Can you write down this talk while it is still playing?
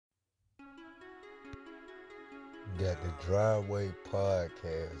got the Driveway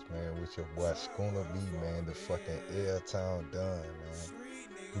Podcast, man, with your boy Schooner B, man, the fucking L-Town done, man.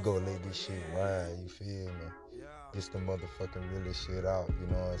 We gonna let this shit ride, you feel me? This the motherfucking realest shit out, you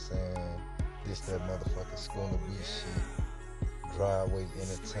know what I'm saying? This that motherfucking Schooner B shit. Driveway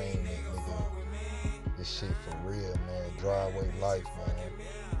Entertainment, nigga. This shit for real, man. Driveway life, man.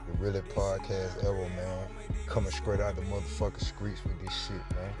 The realest podcast ever, man. Coming straight out the motherfucking streets with this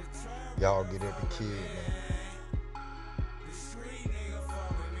shit, man. Y'all get at the kid, man.